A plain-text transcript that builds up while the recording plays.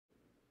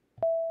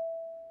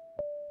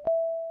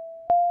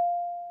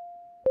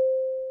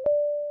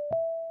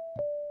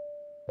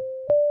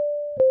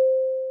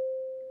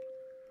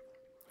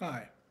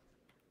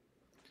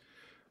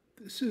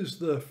This is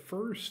the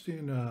first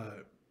in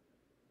a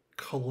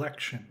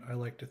collection, I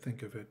like to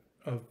think of it,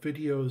 of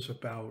videos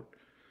about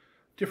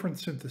different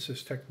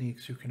synthesis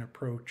techniques you can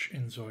approach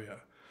in ZOIA.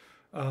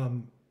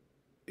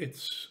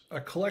 It's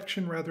a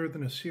collection rather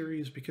than a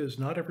series because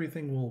not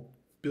everything will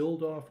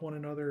build off one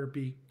another,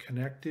 be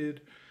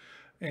connected.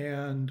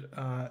 And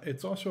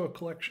it's also a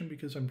collection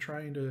because I'm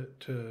trying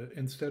to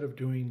instead of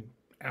doing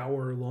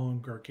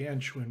hour-long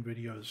gargantuan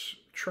videos,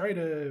 try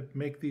to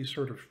make these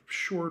sort of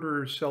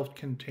shorter,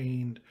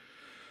 self-contained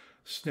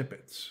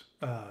snippets,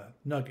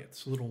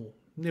 nuggets, little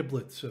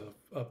niblets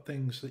of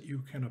things that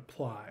you can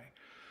apply.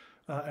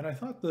 And I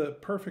thought the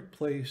perfect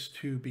place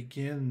to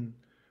begin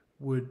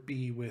would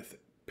be with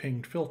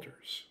pinged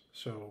filters.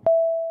 So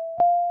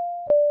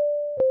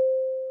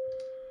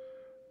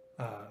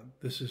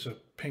this is a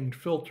pinged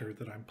filter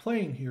that I'm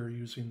playing here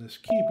using this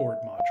keyboard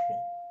module.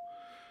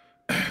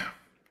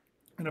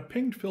 And a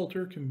pinged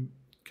filter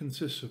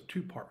consists of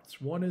two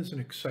parts. One is an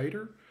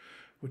exciter,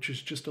 which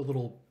is just a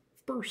little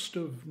burst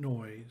of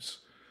noise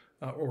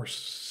or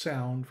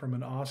sound from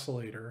an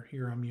oscillator.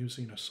 Here I'm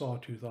using a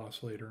Sawtooth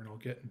oscillator, and I'll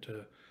get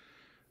into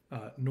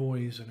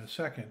noise in a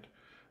second.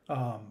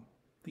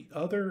 The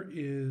other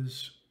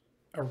is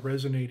a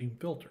resonating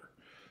filter.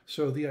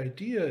 So the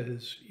idea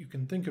is you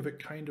can think of it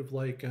kind of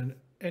like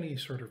any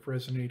sort of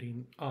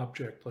resonating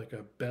object, like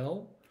a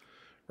bell,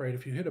 right?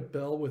 If you hit a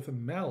bell with a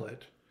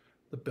mallet,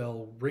 the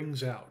bell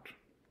rings out.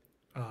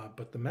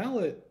 But the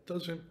mallet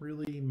doesn't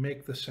really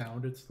make the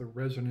sound. It's the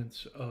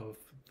resonance of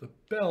the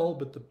bell,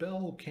 but the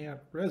bell can't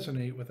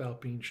resonate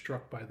without being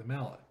struck by the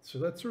mallet. So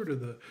that's sort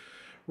of the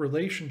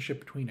relationship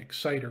between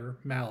exciter,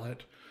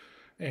 mallet,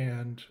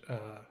 and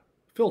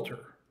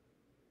filter,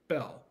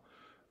 bell.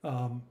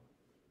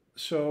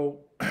 So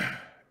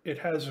it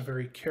has a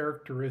very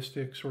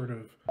characteristic sort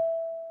of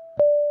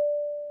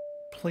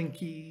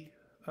plinky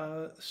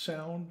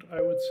sound,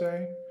 I would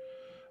say.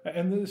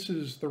 And this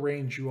is the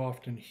range you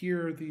often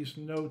hear these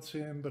notes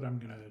in, but I'm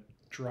going to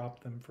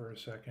drop them for a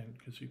second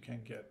because you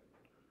can get.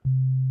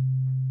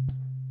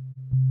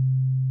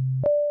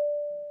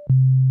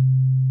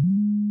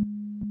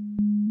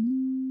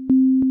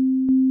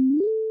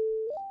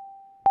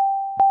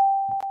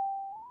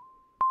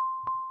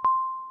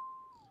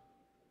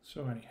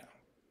 So anyhow,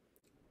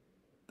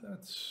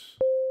 that's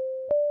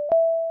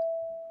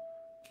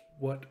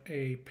what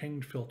a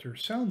pinged filter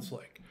sounds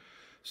like.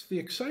 So the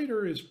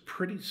exciter is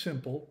pretty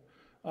simple.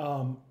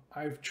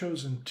 I've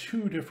chosen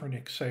two different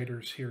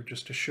exciters here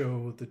just to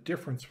show the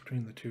difference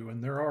between the two.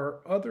 And there are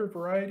other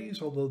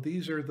varieties, although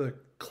these are the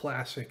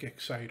classic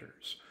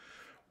exciters.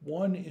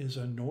 One is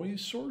a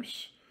noise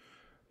source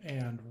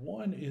and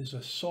one is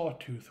a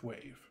sawtooth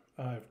wave.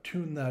 I've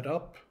tuned that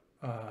up,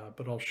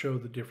 but I'll show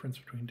the difference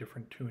between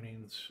different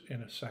tunings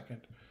in a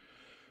second.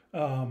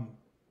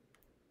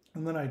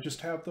 And then I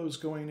just have those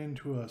going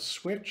into a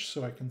switch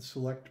so I can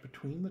select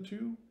between the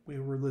two. We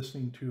were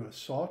listening to a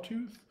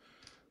sawtooth.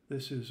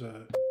 This is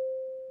a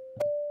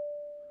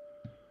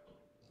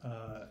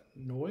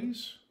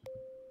noise.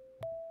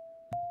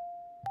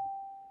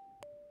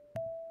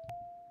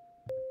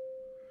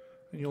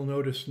 And you'll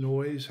notice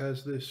noise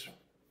has this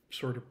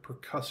sort of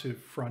percussive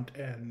front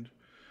end.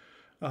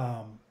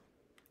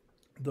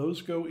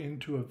 Those go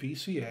into a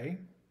VCA,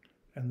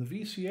 and the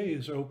VCA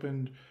is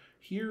opened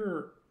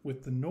here.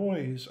 With the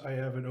noise, I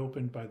have it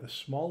opened by the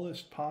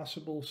smallest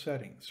possible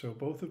setting. So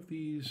both of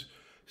these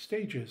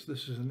stages,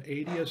 this is an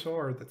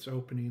ADSR that's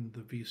opening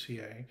the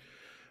VCA,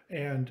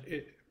 and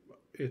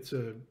it's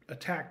a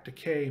attack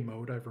decay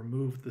mode. I've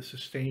removed the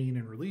sustain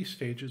and release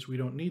stages. We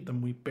don't need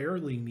them. We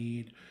barely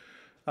need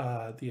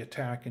the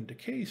attack and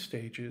decay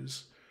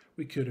stages.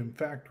 We could, in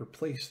fact,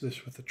 replace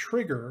this with a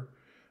trigger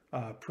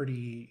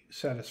pretty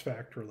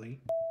satisfactorily.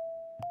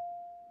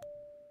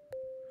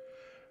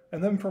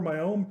 And then for my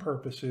own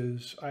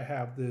purposes, I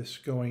have this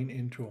going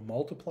into a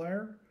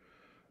multiplier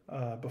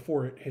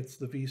before it hits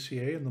the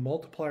VCA, and the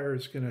multiplier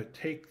is going to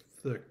take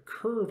the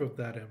curve of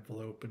that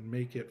envelope and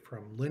make it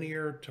from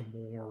linear to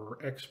more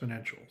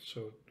exponential.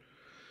 So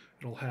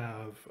it'll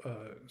have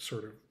a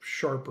sort of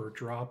sharper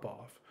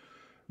drop-off.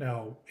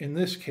 Now, in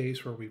this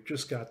case, where we've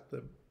just got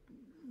the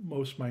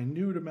most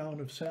minute amount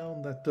of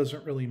sound, that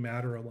doesn't really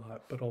matter a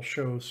lot, but I'll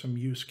show some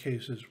use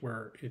cases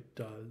where it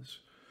does.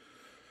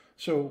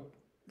 So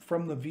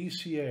from the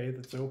VCA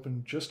that's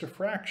open just a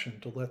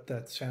fraction to let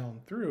that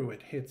sound through,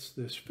 it hits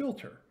this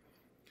filter.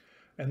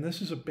 And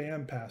this is a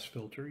bandpass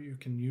filter. You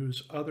can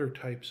use other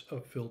types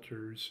of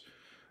filters.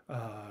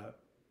 A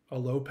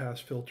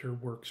low-pass filter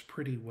works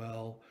pretty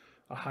well.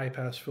 A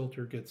high-pass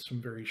filter gets some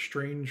very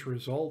strange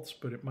results,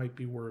 but it might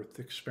be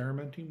worth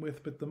experimenting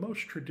with. But the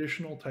most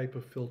traditional type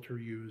of filter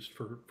used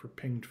for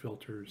pinged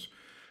filters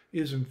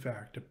is, in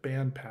fact, a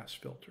bandpass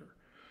filter.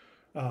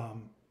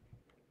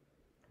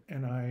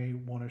 And I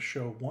want to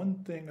show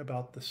one thing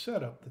about the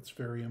setup that's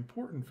very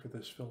important for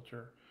this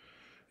filter.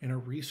 In a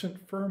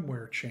recent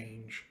firmware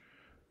change,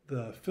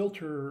 the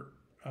filter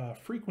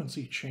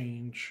frequency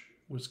change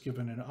was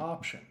given an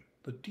option.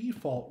 The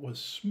default was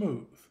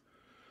smooth.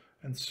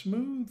 And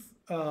smooth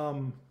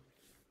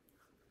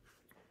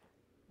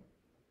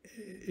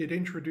it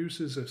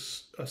introduces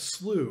a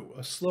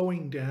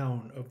slowing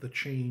down of the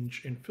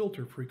change in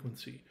filter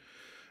frequency,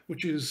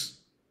 which is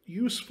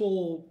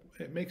useful.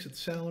 It makes it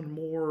sound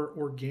more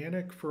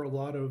organic for a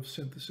lot of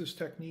synthesis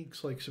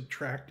techniques like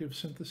subtractive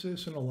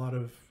synthesis and a lot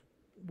of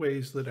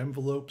ways that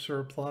envelopes are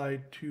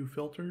applied to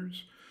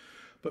filters.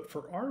 But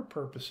for our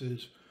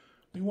purposes,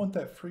 we want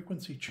that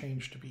frequency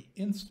change to be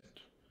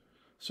instant,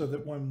 so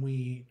that when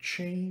we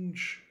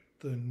change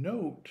the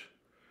note,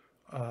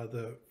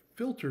 the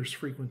filter's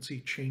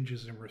frequency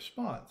changes in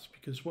response,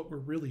 because what we're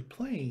really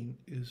playing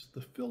is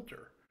the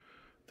filter.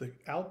 The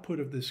output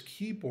of this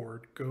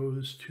keyboard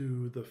goes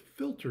to the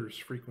filter's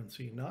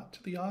frequency, not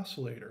to the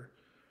oscillator.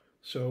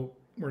 So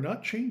we're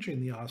not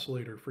changing the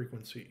oscillator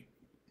frequency.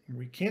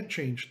 We can't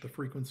change the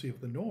frequency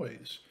of the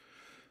noise.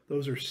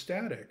 Those are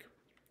static.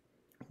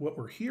 What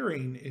we're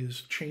hearing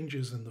is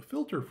changes in the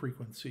filter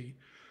frequency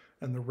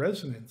and the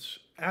resonance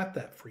at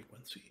that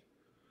frequency.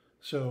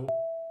 So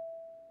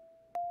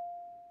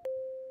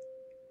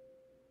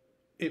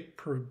it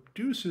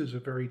produces a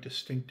very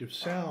distinctive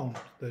sound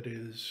that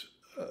is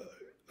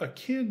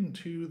akin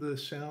to the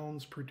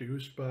sounds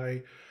produced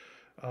by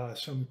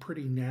some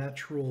pretty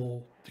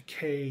natural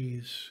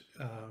decays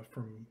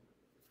from,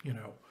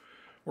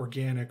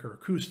 organic or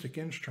acoustic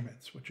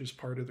instruments, which is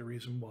part of the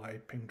reason why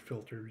pinged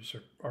filters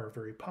are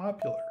very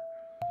popular.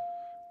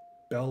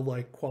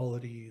 Bell-like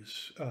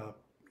qualities,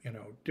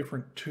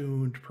 different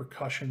tuned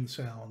percussion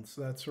sounds,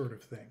 that sort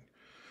of thing.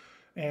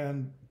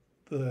 And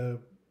the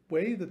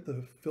way that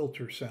the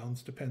filter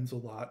sounds depends a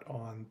lot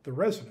on the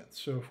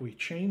resonance. So if we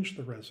change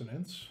the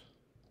resonance,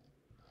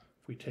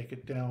 if we take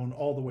it down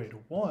all the way to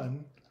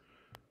 1,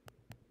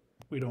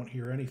 we don't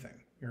hear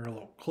anything. You hear a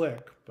little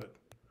click, but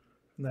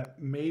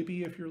that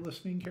maybe if you're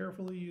listening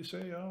carefully, you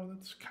say, oh,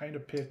 that's kind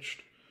of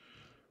pitched,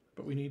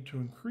 but we need to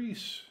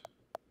increase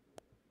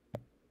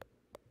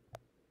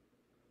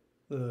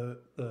the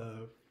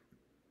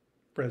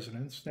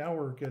resonance. Now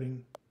we're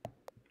getting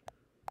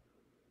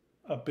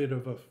a bit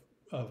of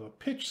a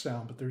pitch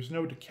sound, but there's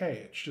no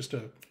decay. It's just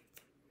a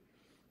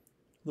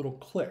little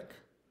click.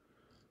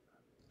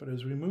 But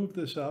as we move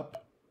this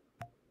up,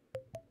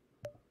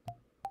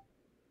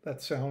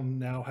 that sound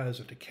now has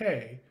a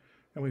decay,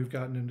 and we've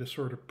gotten into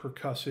sort of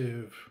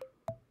percussive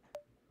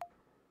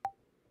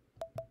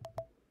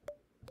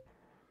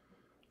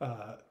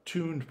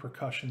tuned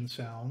percussion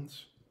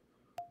sounds.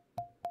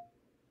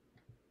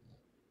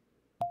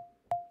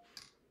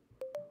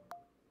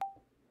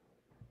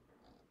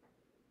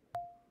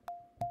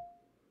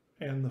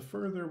 And the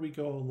further we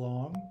go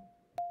along,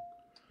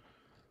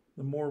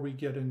 the more we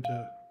get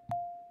into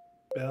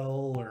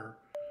bell or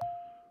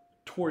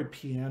toy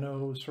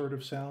piano sort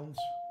of sounds,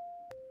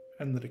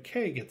 and the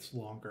decay gets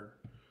longer.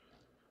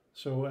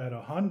 So at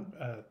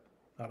not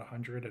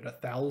 100, at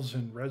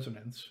 1,000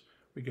 resonance,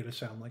 we get a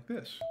sound like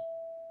this.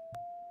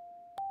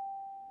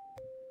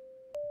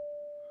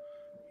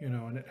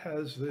 And it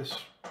has this,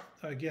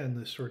 again,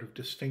 this sort of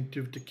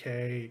distinctive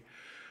decay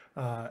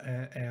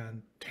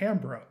and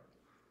timbre.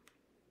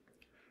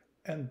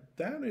 And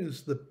that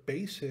is the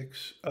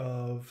basics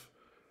of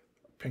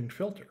pinged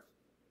filter.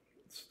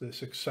 It's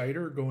this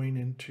exciter going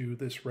into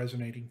this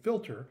resonating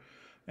filter,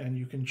 and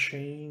you can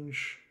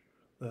change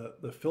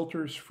the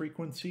filter's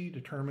frequency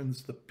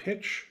determines the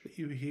pitch that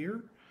you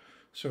hear.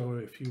 So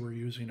if you were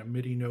using a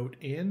MIDI note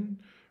in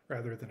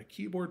rather than a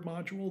keyboard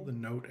module, the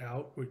note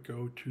out would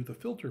go to the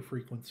filter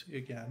frequency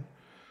again,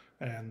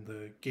 and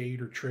the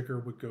gate or trigger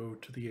would go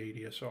to the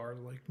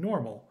ADSR like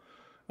normal.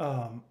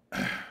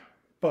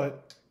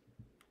 But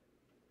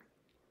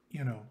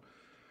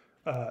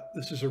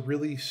this is a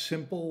really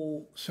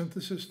simple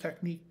synthesis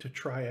technique to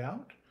try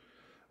out.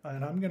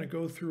 And I'm going to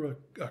go through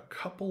a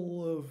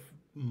couple of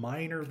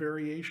minor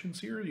variations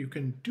here. You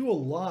can do a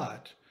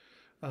lot,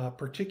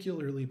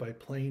 particularly by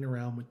playing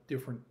around with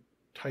different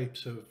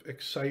types of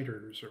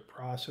exciters or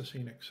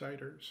processing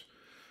exciters,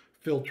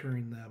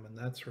 filtering them and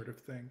that sort of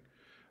thing.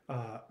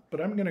 But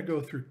I'm going to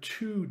go through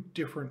 2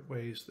 different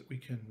ways that we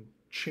can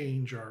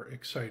change our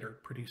exciter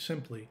pretty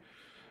simply,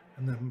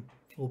 and then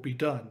we'll be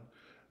done.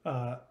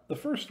 The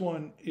first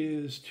one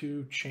is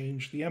to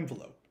change the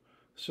envelope.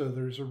 So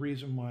there's a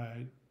reason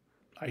why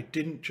I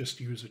didn't just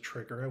use a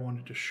trigger. I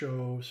wanted to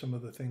show some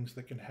of the things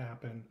that can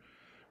happen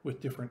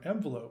with different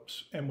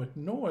envelopes. And with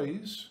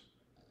noise,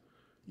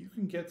 you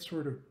can get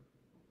sort of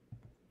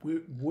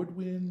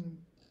woodwind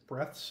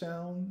breath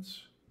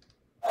sounds.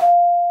 You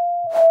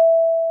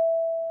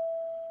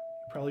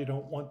probably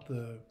don't want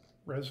the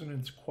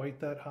resonance quite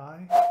that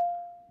high,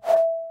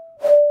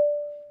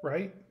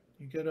 right?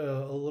 You get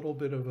a little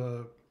bit of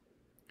a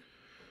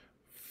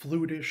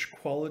flutish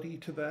quality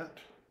to that.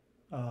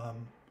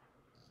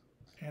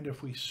 And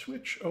if we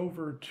switch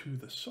over to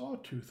the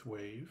Sawtooth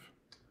wave,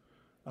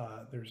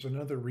 there's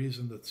another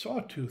reason that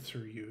Sawtooths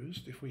are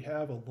used. If we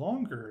have a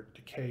longer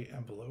decay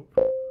envelope,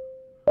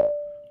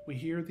 we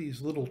hear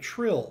these little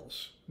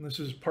trills. And this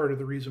is part of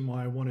the reason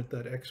why I wanted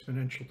that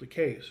exponential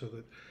decay, so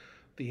that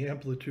the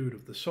amplitude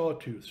of the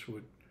Sawtooths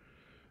would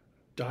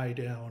die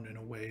down in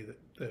a way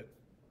that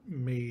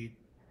made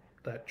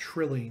that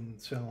trilling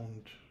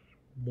sound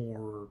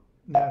more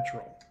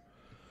natural.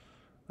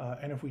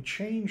 And if we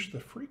change the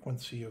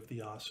frequency of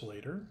the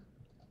oscillator,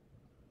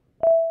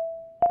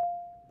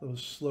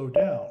 those slow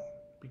down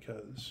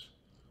because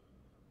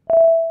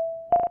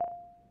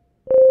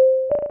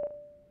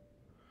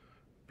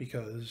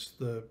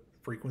the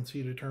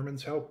frequency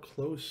determines how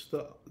close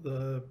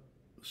the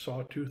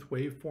sawtooth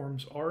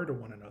waveforms are to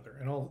one another.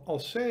 And I'll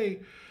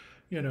say,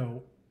 you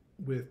know,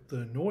 with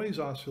the noise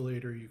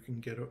oscillator, you can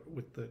get,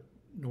 with the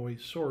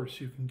noise source,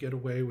 you can get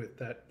away with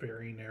that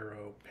very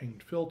narrow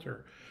pinged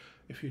filter.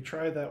 If you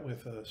try that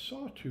with a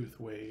sawtooth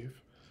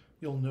wave,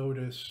 you'll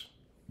notice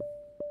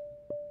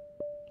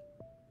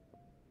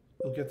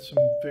you'll get some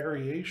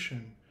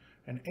variation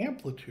and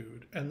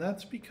amplitude, and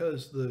that's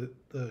because the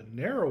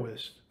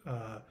narrowest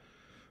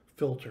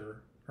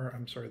filter, or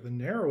I'm sorry, the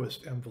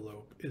narrowest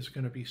envelope is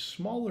going to be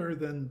smaller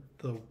than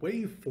the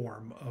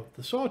waveform of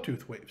the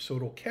sawtooth wave, so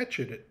it'll catch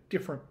it at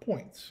different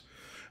points.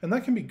 And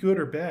that can be good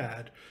or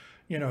bad.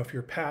 You know, if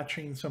you're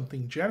patching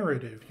something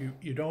generative,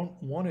 you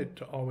don't want it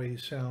to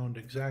always sound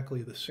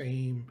exactly the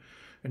same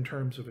in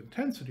terms of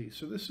intensity.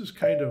 So this is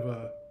kind of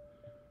a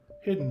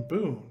hidden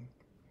boon.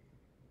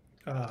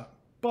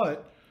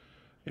 But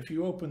if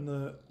you open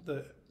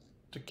the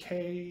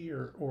decay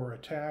or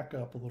attack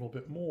up a little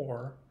bit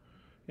more,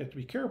 you have to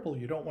be careful.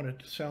 You don't want it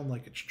to sound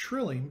like it's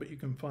trilling, but you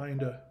can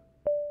find a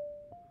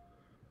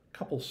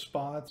couple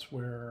spots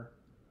where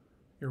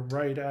you're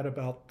right at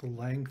about the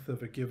length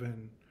of a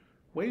given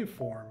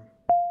waveform,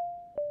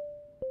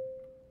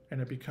 and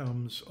it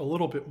becomes a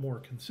little bit more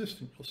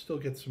consistent. You'll still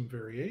get some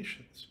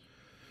variations.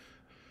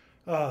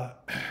 And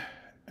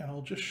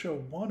I'll just show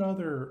one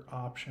other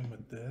option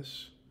with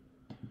this,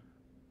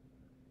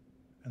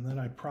 and then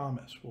I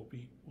promise we'll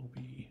be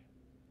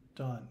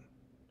done.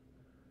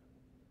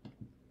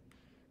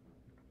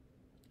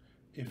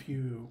 If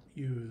you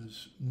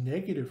use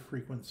negative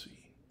frequency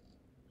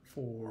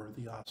for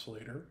the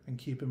oscillator, and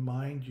keep in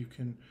mind you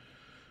can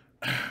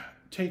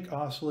take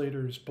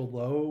oscillators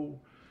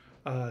below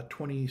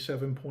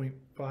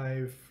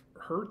 27.5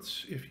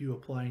 hertz if you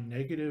apply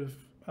negative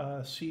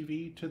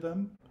CV to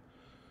them.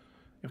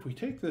 If we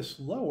take this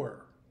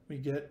lower, we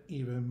get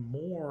even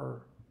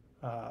more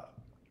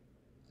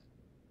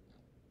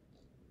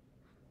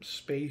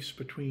space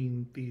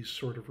between these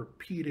sort of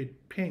repeated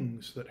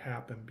pings that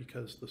happen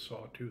because the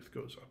sawtooth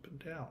goes up and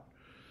down.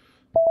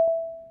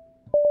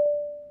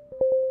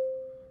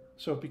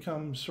 So it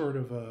becomes sort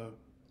of a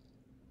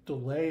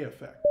delay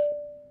effect.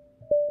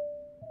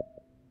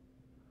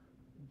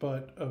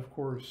 But of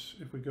course,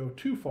 if we go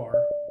too far,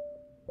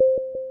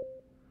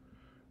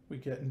 we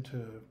get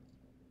into,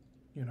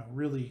 you know,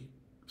 really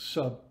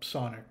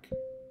subsonic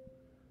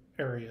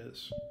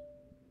areas.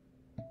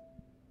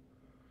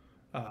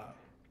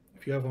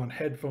 If you have on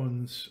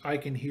headphones, I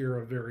can hear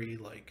a very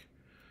like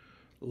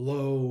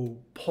low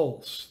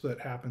pulse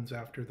that happens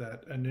after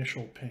that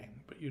initial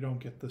ping, but you don't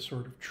get the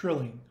sort of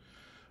trilling.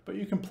 But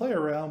you can play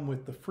around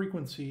with the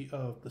frequency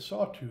of the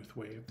sawtooth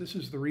wave. This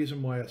is the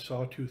reason why a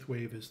sawtooth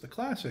wave is the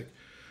classic,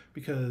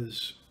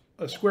 because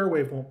a square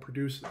wave won't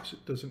produce this.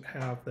 It doesn't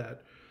have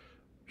that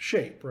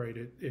shape, right?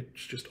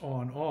 It's just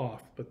on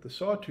off, but the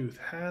sawtooth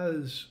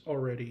has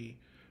already,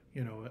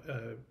 you know,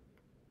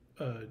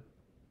 a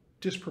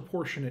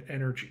disproportionate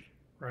energy,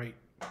 right?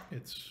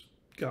 It's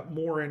got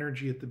more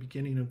energy at the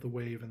beginning of the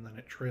wave and then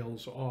it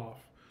trails off.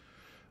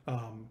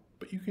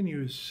 But you can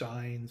use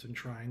sines and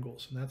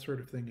triangles and that sort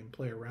of thing and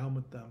play around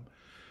with them.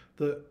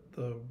 The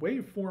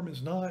waveform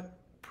is not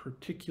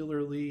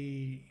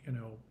particularly, you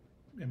know,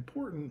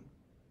 important,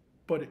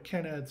 but it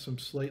can add some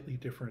slightly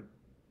different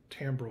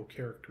timbral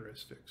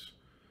characteristics.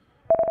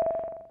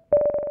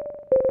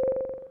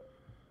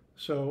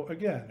 So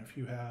again, if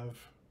you have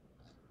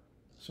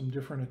some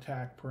different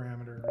attack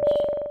parameters,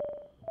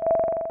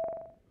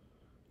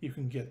 you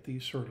can get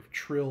these sort of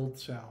trilled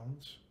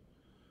sounds.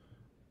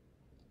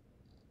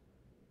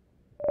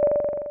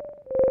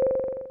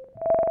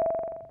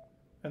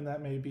 And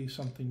that may be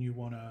something you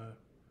want to,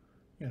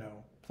 you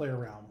know, play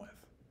around with.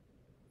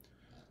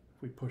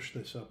 If we push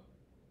this up.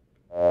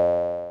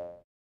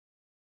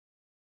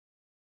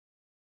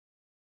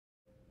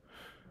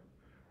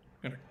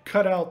 I'm going to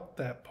cut out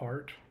that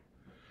part.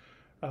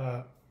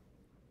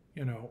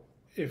 You know,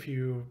 if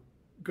you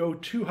go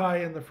too high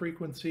in the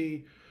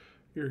frequency,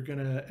 you're going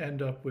to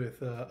end up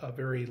with a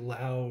very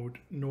loud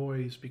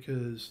noise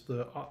because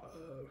the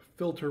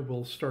filter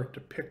will start to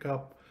pick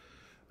up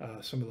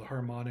some of the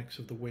harmonics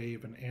of the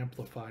wave and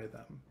amplify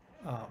them.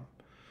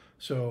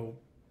 So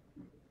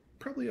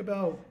probably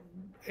about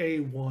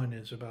A1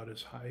 is about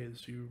as high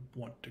as you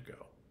want to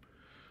go.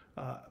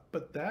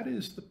 But that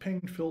is the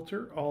pinged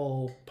filter.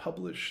 I'll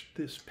publish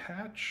this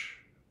patch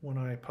when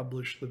I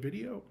publish the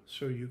video,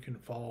 so you can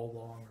follow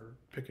along or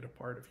pick it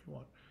apart if you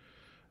want.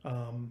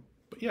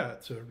 But yeah,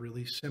 it's a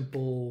really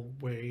simple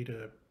way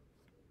to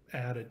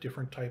add a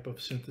different type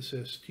of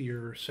synthesis to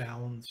your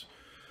sounds.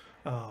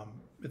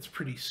 It's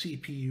pretty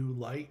CPU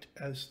light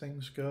as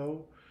things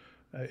go.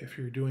 If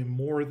you're doing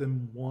more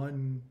than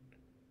one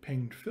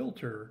pinged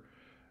filter,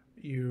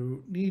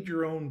 you need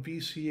your own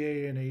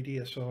VCA and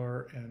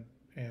ADSR and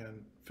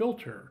and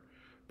filter,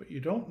 but you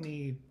don't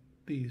need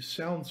these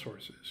sound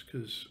sources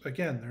because,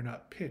 again, they're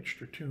not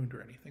pitched or tuned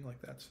or anything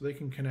like that. So they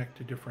can connect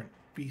to different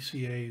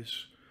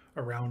VCAs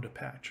around a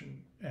patch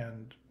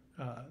and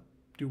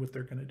do what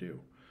they're going to do.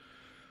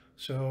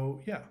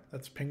 So yeah,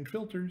 that's pinged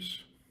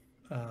filters.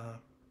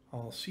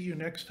 I'll see you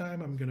next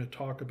time. I'm going to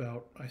talk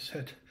about, I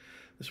said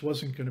this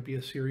wasn't going to be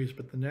a series,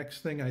 but the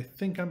next thing I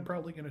think I'm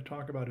probably going to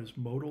talk about is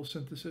modal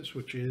synthesis,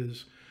 which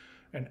is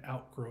an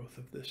outgrowth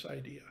of this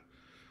idea.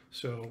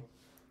 So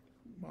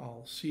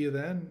I'll see you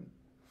then,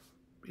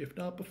 if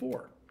not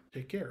before.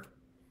 Take care.